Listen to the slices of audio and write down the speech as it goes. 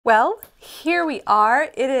Well, here we are.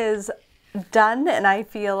 It is done and I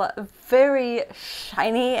feel very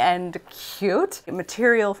shiny and cute.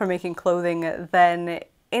 Material for making clothing than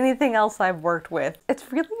anything else I've worked with.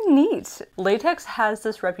 It's really neat. Latex has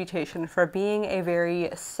this reputation for being a very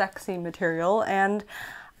sexy material, and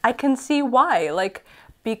I can see why. Like,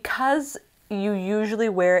 because you usually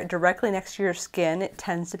wear it directly next to your skin, it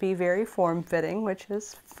tends to be very form-fitting, which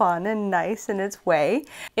is fun and nice in its way.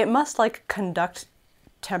 It must like conduct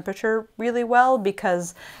temperature really well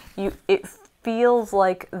because it feels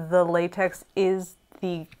like the latex is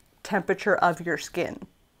the temperature of your skin.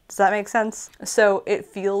 Does that make sense? So it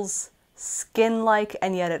feels skin-like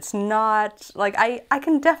and yet it's not. Like, I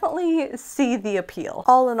can definitely see the appeal.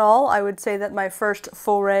 All in all, I would say that my first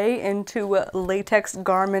foray into latex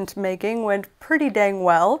garment making went pretty dang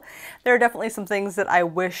well. There are definitely some things that I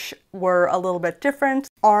wish were a little bit different.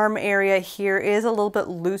 Arm area here is a little bit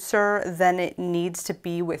looser than it needs to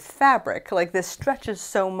be with fabric. Like, this stretches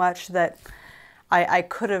so much that I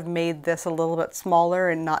could have made this a little bit smaller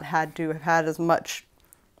and not had to have had as much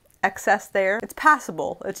excess there. It's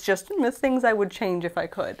passable. It's just the things I would change if I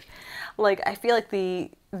could. Like, I feel like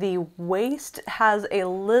the waist has a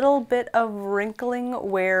little bit of wrinkling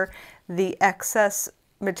where the excess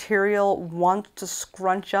material wants to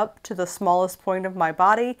scrunch up to the smallest point of my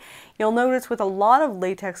body. You'll notice with a lot of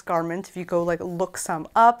latex garments, if you go like look some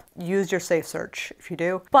up, use your safe search if you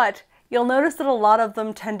do, but you'll notice that a lot of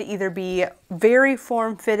them tend to either be very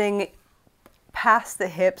form-fitting past the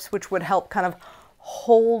hips, which would help kind of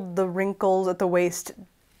hold the wrinkles at the waist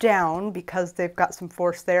down because they've got some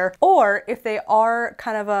force there. Or if they are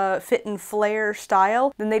kind of a fit and flare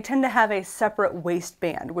style, then they tend to have a separate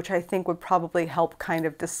waistband, which I think would probably help kind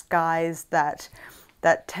of disguise that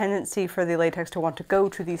tendency for the latex to want to go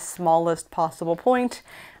to the smallest possible point,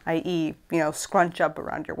 i.e., you know, scrunch up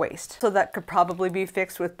around your waist. So that could probably be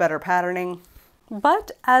fixed with better patterning.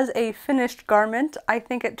 But as a finished garment, I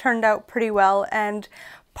think it turned out pretty well, and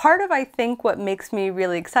part of, I think, what makes me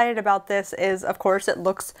really excited about this is, of course, it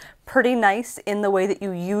looks pretty nice in the way that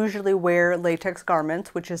you usually wear latex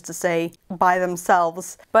garments, which is to say, by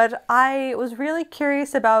themselves. But I was really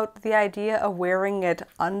curious about the idea of wearing it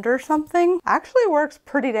under something. Actually works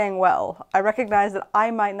pretty dang well. I recognize that I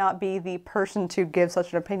might not be the person to give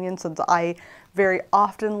such an opinion since I very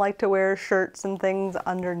often like to wear shirts and things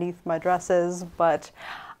underneath my dresses, but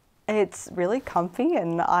it's really comfy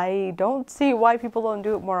and I don't see why people don't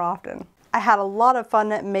do it more often. I had a lot of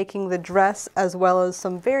fun making the dress as well as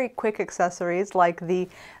some very quick accessories like the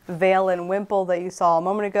veil and wimple that you saw a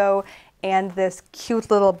moment ago and this cute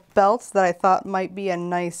little belt that I thought might be a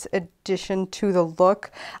nice addition to the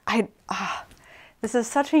look. This is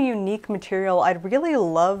such a unique material. I'd really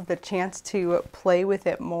love the chance to play with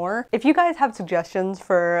it more. If you guys have suggestions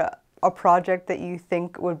for a project that you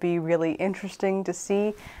think would be really interesting to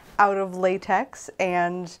see out of latex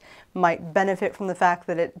and might benefit from the fact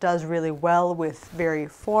that it does really well with very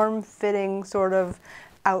form-fitting sort of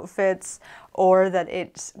outfits, or that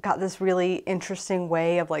it's got this really interesting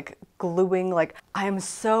way of like gluing. Like, I am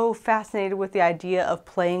so fascinated with the idea of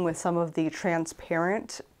playing with some of the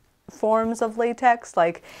transparent forms of latex,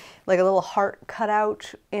 like a little heart cut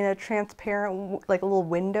out in a transparent, like a little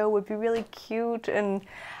window would be really cute. And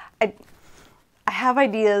I have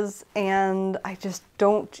ideas and I just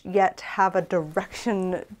don't yet have a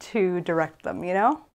direction to direct them, you know?